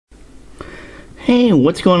Hey,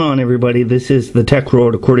 what's going on, everybody? This is the Tech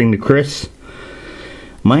World according to Chris.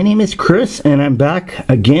 My name is Chris, and I'm back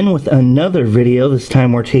again with another video. This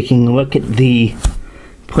time we're taking a look at the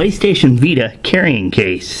PlayStation Vita carrying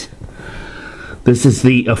case. This is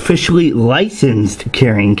the officially licensed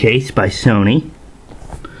carrying case by Sony.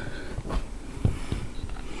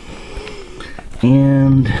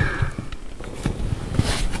 And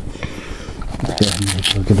let's go ahead and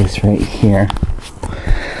take a look at this right here.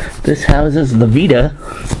 This houses the Vita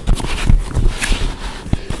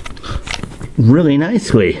really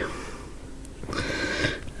nicely.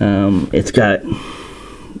 It's got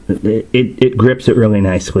it grips it really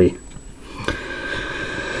nicely.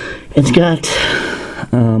 It's got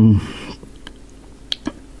a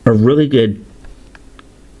really good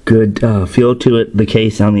feel to it. The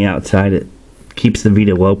case on the outside, it keeps the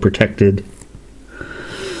Vita well protected,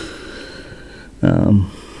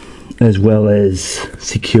 as well as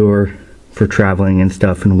secure for traveling and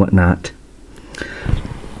stuff and whatnot.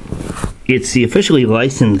 It's the officially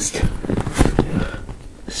licensed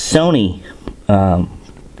Sony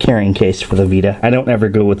carrying case for the Vita. I don't ever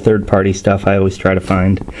go with third-party stuff. I always try to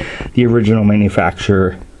find the original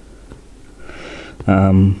manufacturer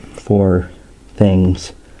for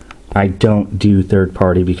things. I don't do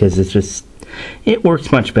third-party because it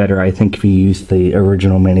works much better, I think, if you use the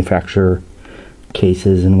original manufacturer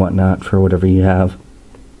cases and whatnot for whatever you have.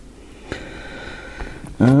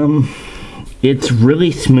 It's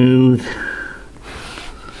really smooth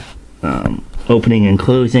opening and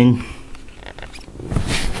closing.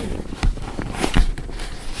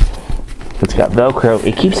 It's got Velcro.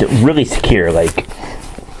 It keeps it really secure. Like,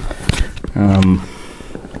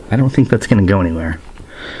 I don't think that's going to go anywhere.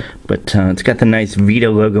 But it's got the nice Vita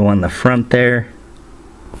logo on the front there.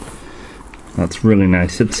 That's really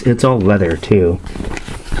nice. It's all leather too.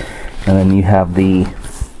 And then you have the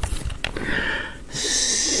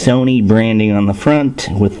Sony branding on the front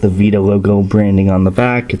with the Vita logo branding on the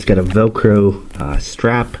back. It's got a Velcro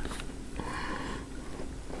strap.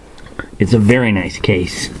 It's a very nice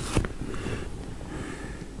case.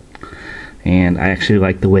 And I actually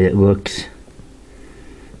like the way it looks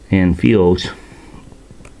and feels.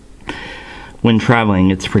 When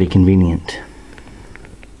traveling, it's pretty convenient.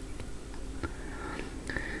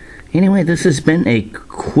 Anyway, this has been a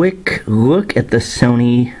quick look at the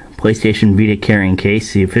Sony PlayStation Vita carrying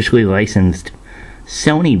case, the officially licensed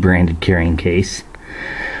Sony branded carrying case.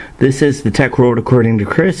 This is the Tech World according to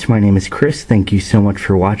Chris. My name is Chris. Thank you so much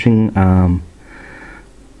for watching.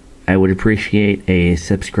 I would appreciate a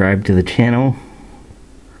subscribe to the channel.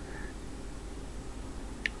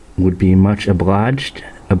 Would be much obliged.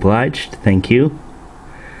 Thank you.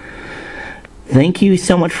 Thank you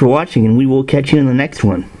so much for watching, and we will catch you in the next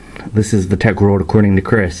one. This is the Tech World according to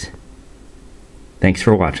Chris. Thanks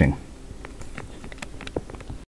for watching.